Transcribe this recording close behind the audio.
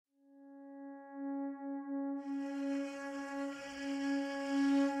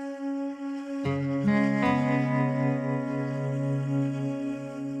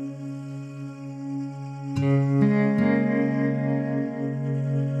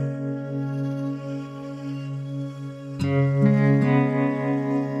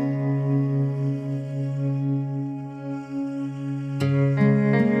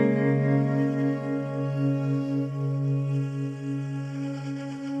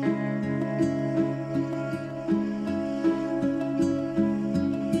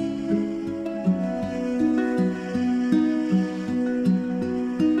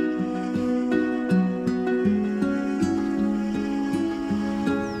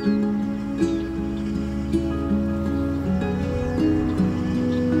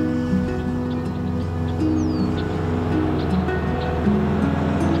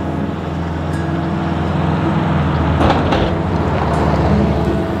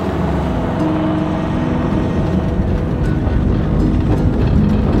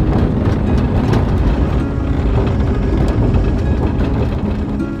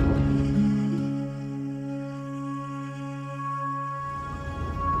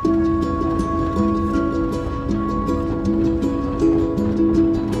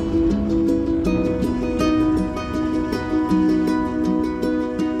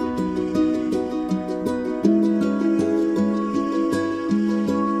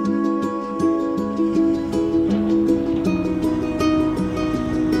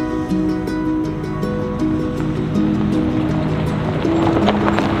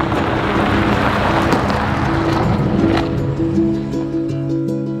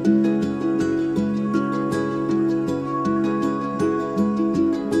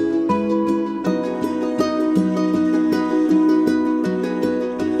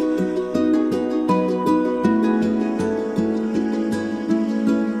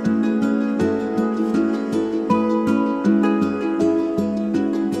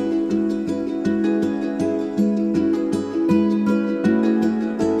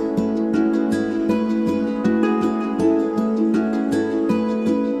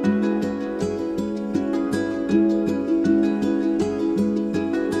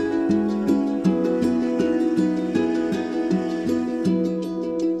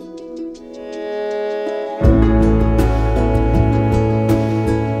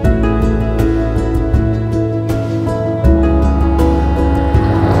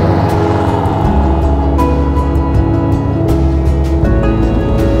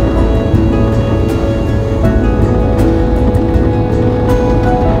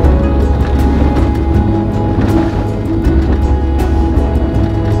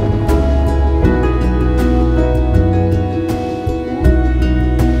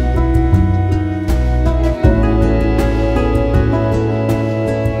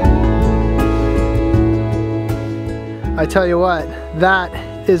I tell you what,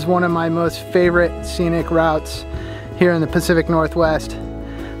 that is one of my most favorite scenic routes here in the Pacific Northwest.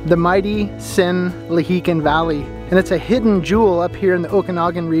 The mighty Sinlahekin Valley. And it's a hidden jewel up here in the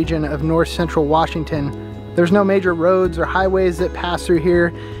Okanagan region of north central Washington. There's no major roads or highways that pass through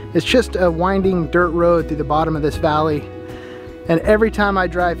here. It's just a winding dirt road through the bottom of this valley. And every time I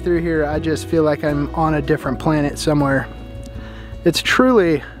drive through here, I just feel like I'm on a different planet somewhere. It's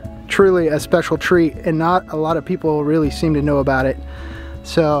truly a special treat, and not a lot of people really seem to know about it.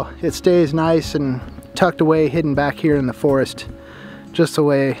 So it stays nice and tucked away, hidden back here in the forest, just the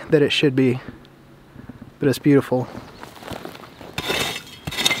way that it should be. But it's beautiful.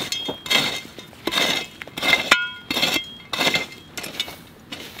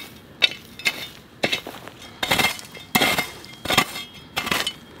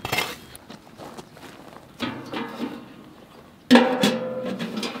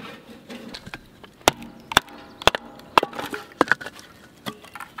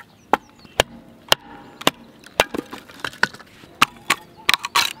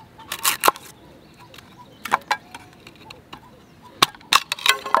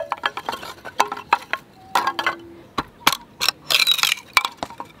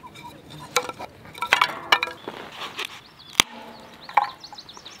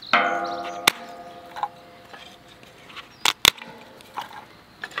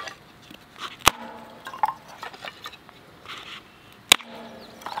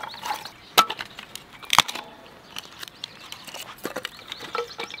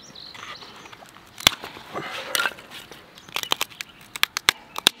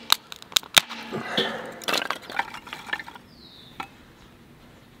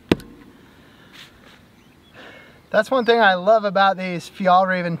 That's one thing I love about these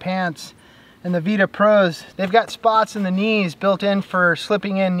Fjallraven pants and the Vita Pros. They've got spots in the knees built in for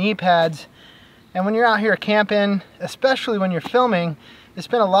slipping in knee pads. And when you're out here camping, especially when you're filming, you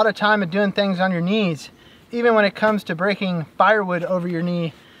spend a lot of time doing things on your knees. Even when it comes to breaking firewood over your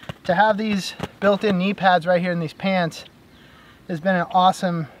knee, to have these built-in knee pads right here in these pants has been an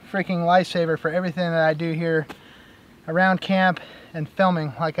awesome freaking lifesaver for everything that I do here around camp and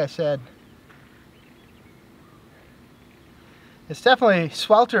filming, like I said. It's definitely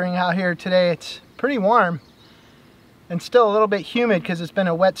sweltering out here today. It's pretty warm and still a little bit humid because it's been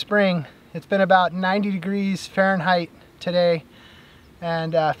a wet spring. It's been about 90 degrees Fahrenheit today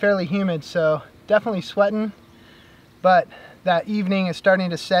and fairly humid, so definitely sweating. But that evening is starting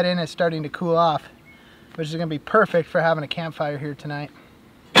to set in, it's starting to cool off, which is going to be perfect for having a campfire here tonight.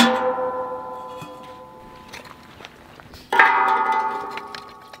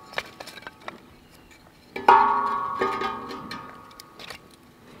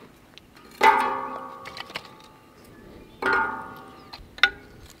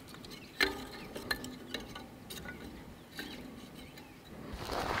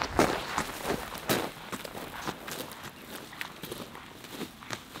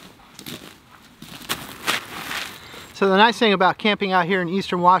 So the nice thing about camping out here in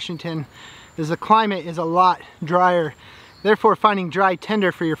eastern Washington is the climate is a lot drier. Therefore, finding dry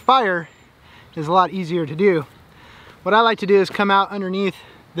tinder for your fire is a lot easier to do. What I like to do is come out underneath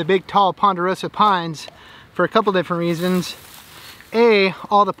the big tall ponderosa pines for a couple different reasons. A,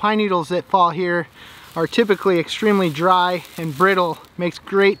 all the pine needles that fall here are typically extremely dry and brittle, makes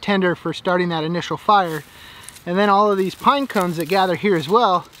great tinder for starting that initial fire. And then all of these pine cones that gather here as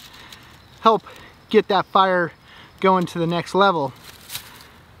well help get that fire going to the next level.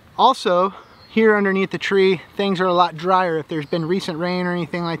 Also, here underneath the tree, things are a lot drier. If there's been recent rain or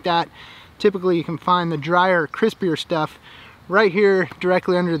anything like that, typically you can find the drier, crispier stuff right here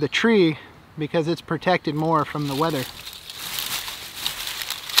directly under the tree because it's protected more from the weather.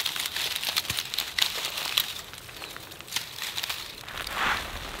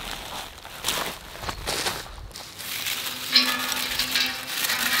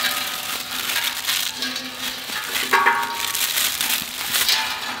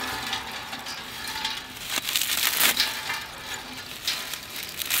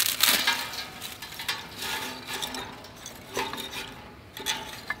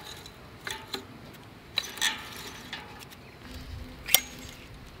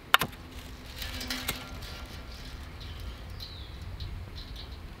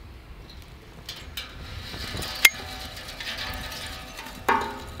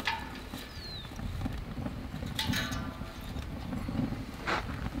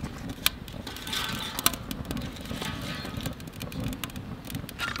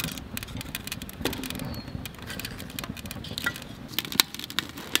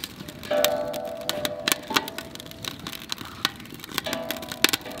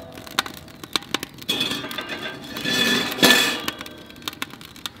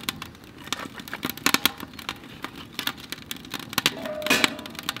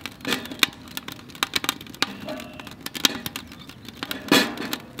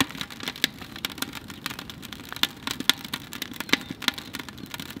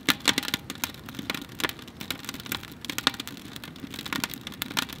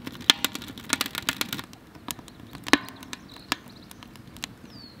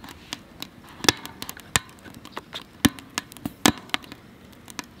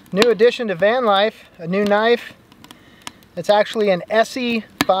 New addition to van life, a new knife. It's actually an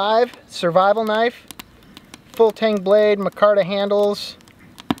SE5 survival knife. Full tang blade, micarta handles.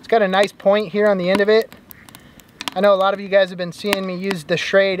 It's got a nice point here on the end of it. I know a lot of you guys have been seeing me use the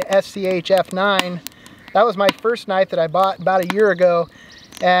Schrade SCH F9. That was my first knife that I bought about a year ago,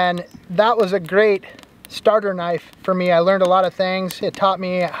 and that was a great starter knife for me. I learned a lot of things. It taught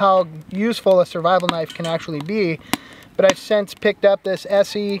me how useful a survival knife can actually be. But I've since picked up this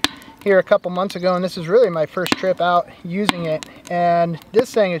SE here a couple months ago, and this is really my first trip out using it. And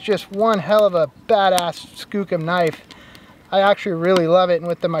this thing is just one hell of a badass skookum knife. I actually really love it, and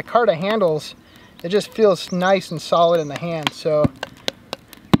with the micarta handles, it just feels nice and solid in the hand. So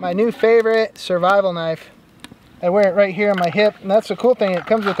my new favorite survival knife. I wear it right here on my hip, and that's the cool thing. It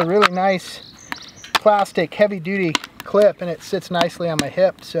comes with a really nice plastic heavy duty clip, and it sits nicely on my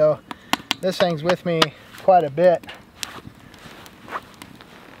hip. So this thing's with me quite a bit.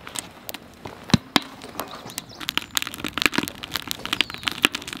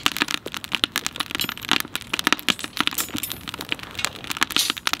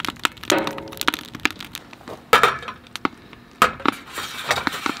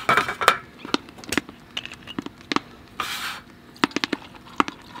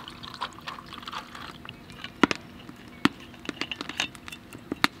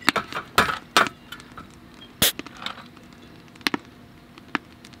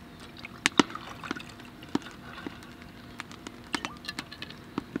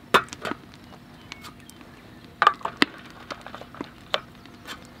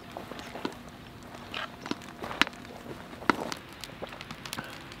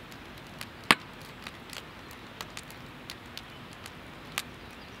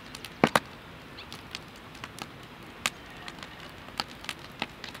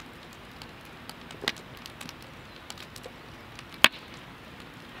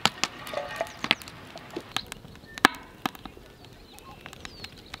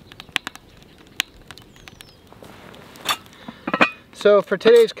 So for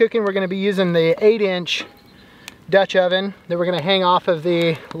today's cooking, we're going to be using the 8-inch Dutch oven that we're going to hang off of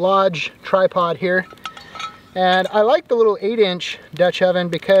the Lodge tripod here. And I like the little 8-inch Dutch oven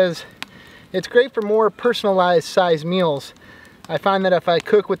because it's great for more personalized size meals. I find that if I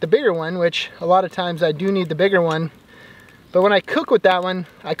cook with the bigger one, which a lot of times I do need the bigger one, but when I cook with that one,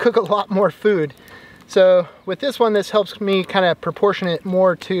 I cook a lot more food. So with this one, this helps me kind of proportion it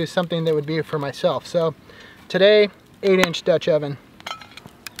more to something that would be for myself. So today, 8-inch Dutch oven.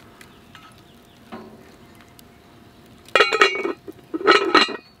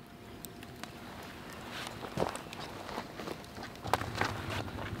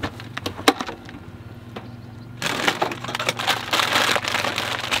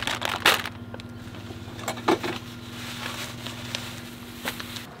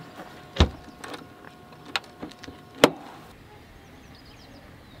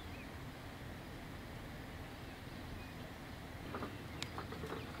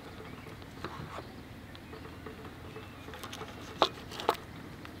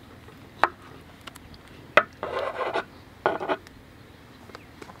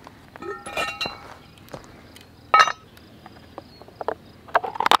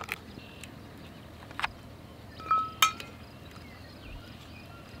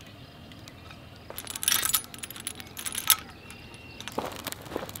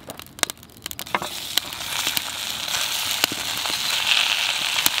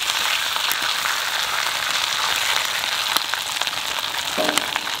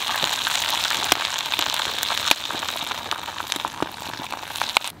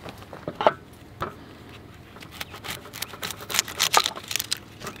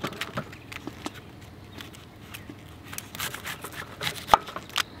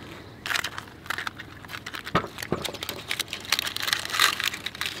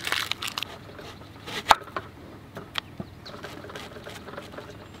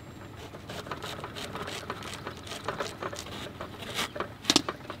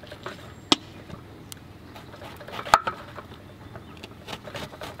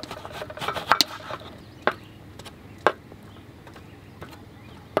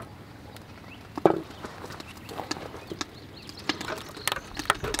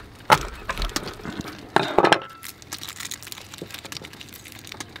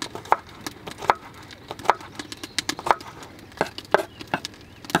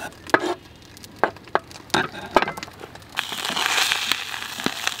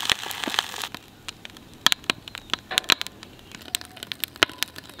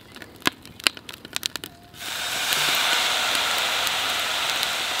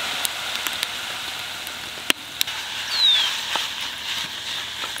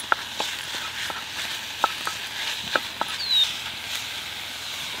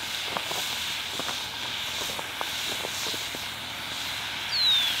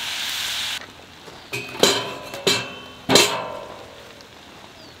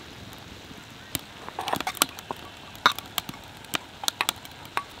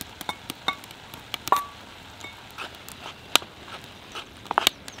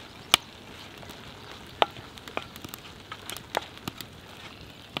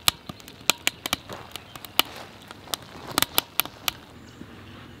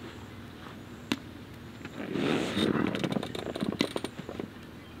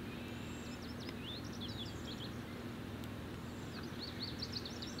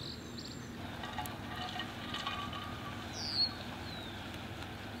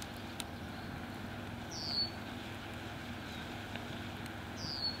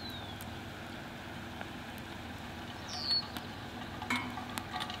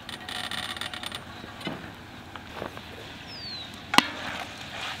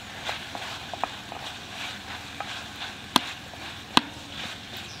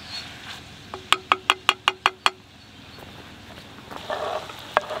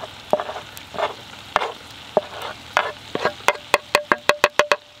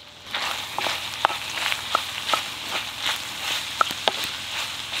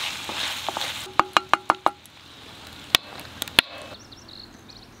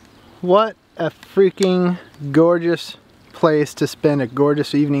 What a freaking gorgeous place to spend a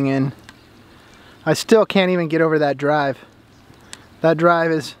gorgeous evening in. I still can't even get over that drive. That drive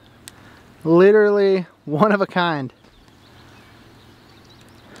is literally one of a kind.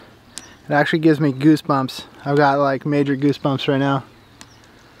 It actually gives me goosebumps. I've got like major goosebumps right now.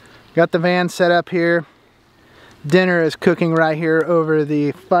 Got the van set up here. Dinner is cooking right here over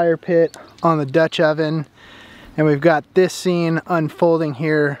the fire pit on the Dutch oven. And we've got this scene unfolding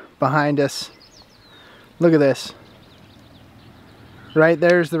here behind us. Look at this. Right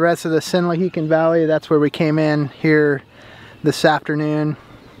there's the rest of the Sinlahekin Valley. That's where we came in here this afternoon.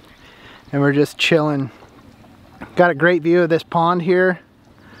 And we're just chilling. Got a great view of this pond here.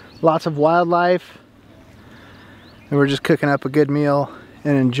 Lots of wildlife. And we're just cooking up a good meal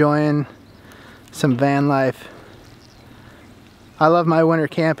and enjoying some van life. I love my winter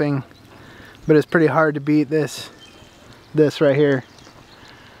camping, but it's pretty hard to beat this right here.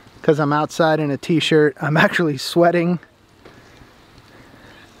 Because I'm outside in a t-shirt. I'm actually sweating.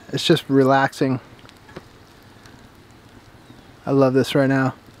 It's just relaxing. I love this right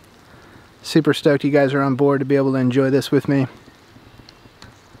now. Super stoked you guys are on board to be able to enjoy this with me.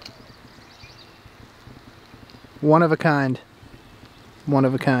 One of a kind. One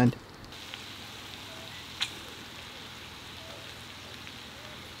of a kind.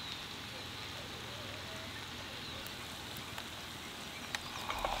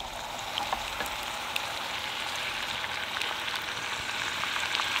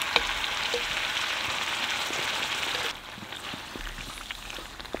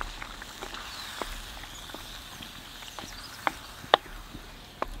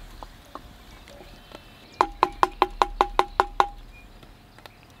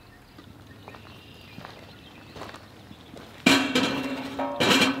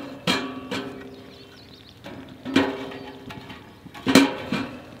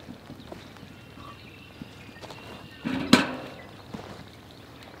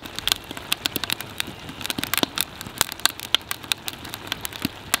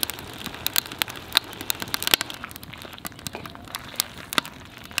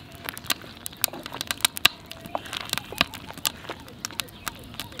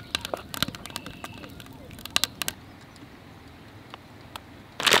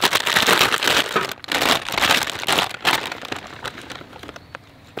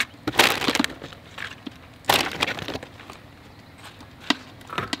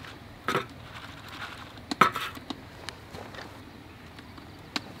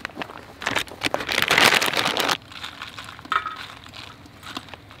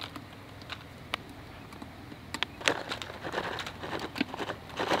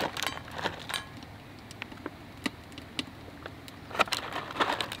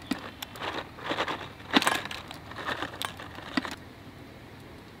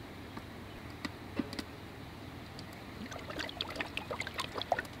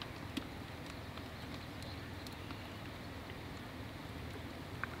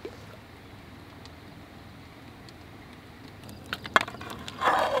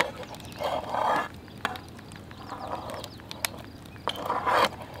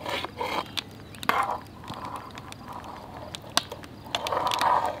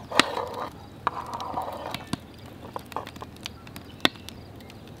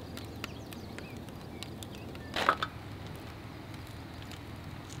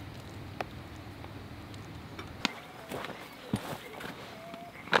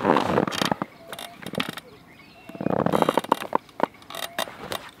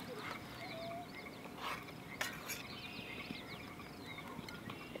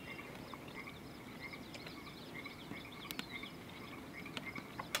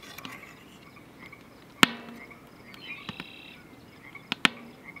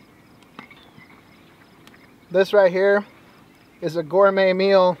 This right here is a gourmet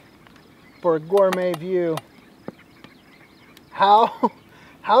meal for a gourmet view. How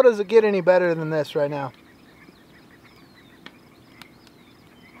does it get any better than this right now?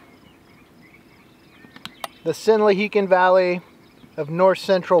 The Sinlahekin Valley of north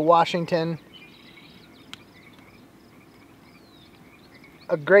central Washington.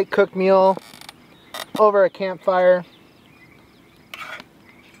 A great cooked meal over a campfire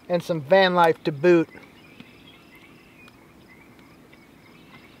and some van life to boot.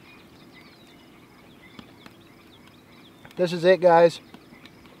 This is it, guys.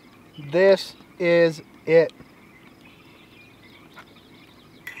 This is it.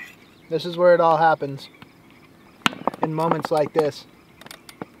 This is where it all happens. In moments like this.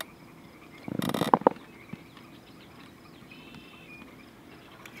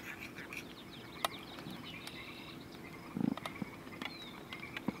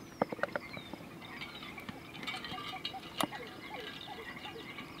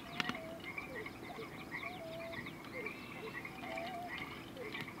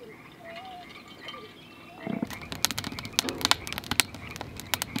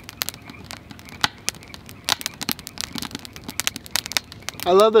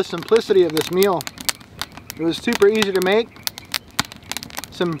 I love the simplicity of this meal. It was super easy to make.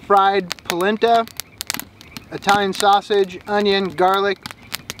 Some fried polenta, Italian sausage, onion, garlic,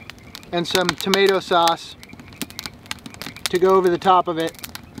 and some tomato sauce to go over the top of it.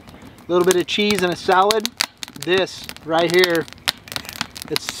 A little bit of cheese and a salad. This right here,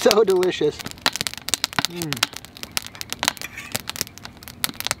 it's so delicious.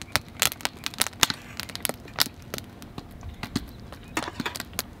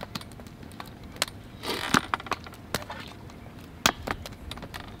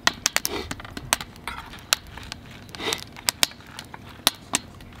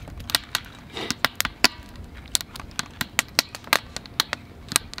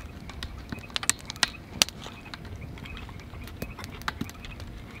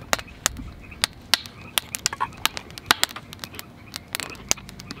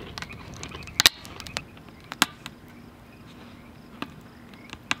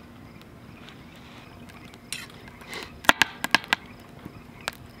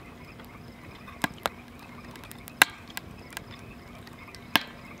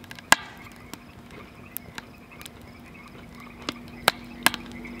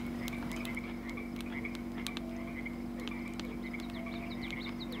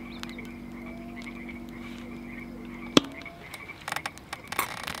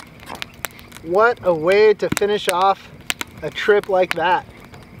 What a way to finish off a trip like that.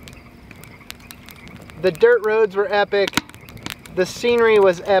 The dirt roads were epic. The scenery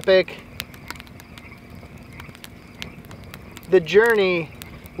was epic. The journey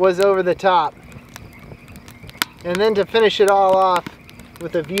was over the top. And then to finish it all off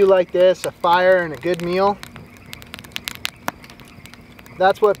with a view like this, a fire, and a good meal.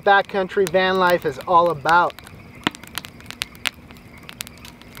 That's what backcountry van life is all about.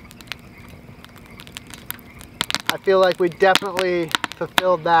 I feel like we definitely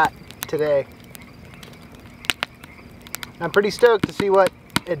fulfilled that today. I'm pretty stoked to see what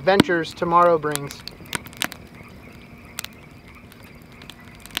adventures tomorrow brings.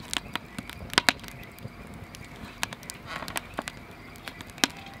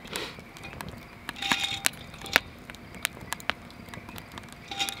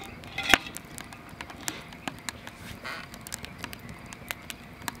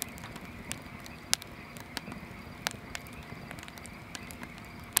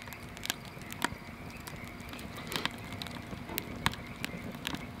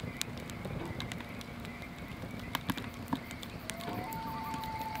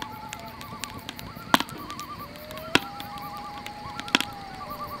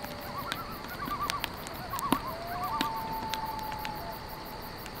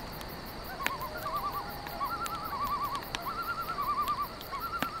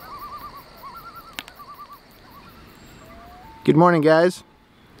 Good morning, guys.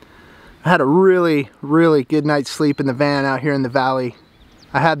 I had a really good night's sleep in the van out here in the valley.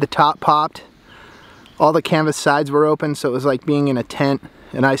 I had the top popped. All the canvas sides were open, so it was like being in a tent,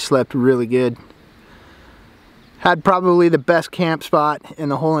 and I slept really good. Had probably the best camp spot in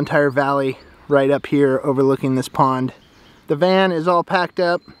the whole entire valley, right up here overlooking this pond. The van is all packed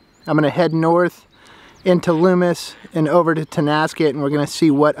up. I'm gonna head north into Loomis and over to Tonasket, and we're gonna see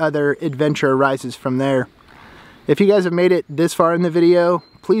what other adventure arises from there. If you guys have made it this far in the video,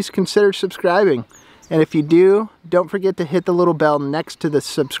 please consider subscribing. And if you do, don't forget to hit the little bell next to the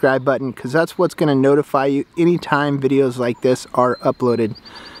subscribe button, because that's what's going to notify you anytime videos like this are uploaded.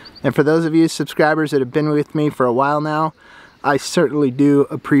 And for those of you subscribers that have been with me for a while now, I certainly do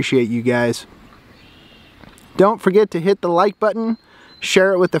appreciate you guys. Don't forget to hit the like button,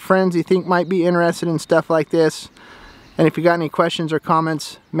 share it with the friends you think might be interested in stuff like this. And if you got any questions or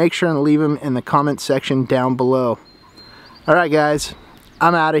comments, make sure and leave them in the comment section down below. Alright guys,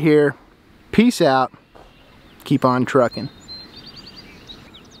 I'm out of here. Peace out. Keep on trucking.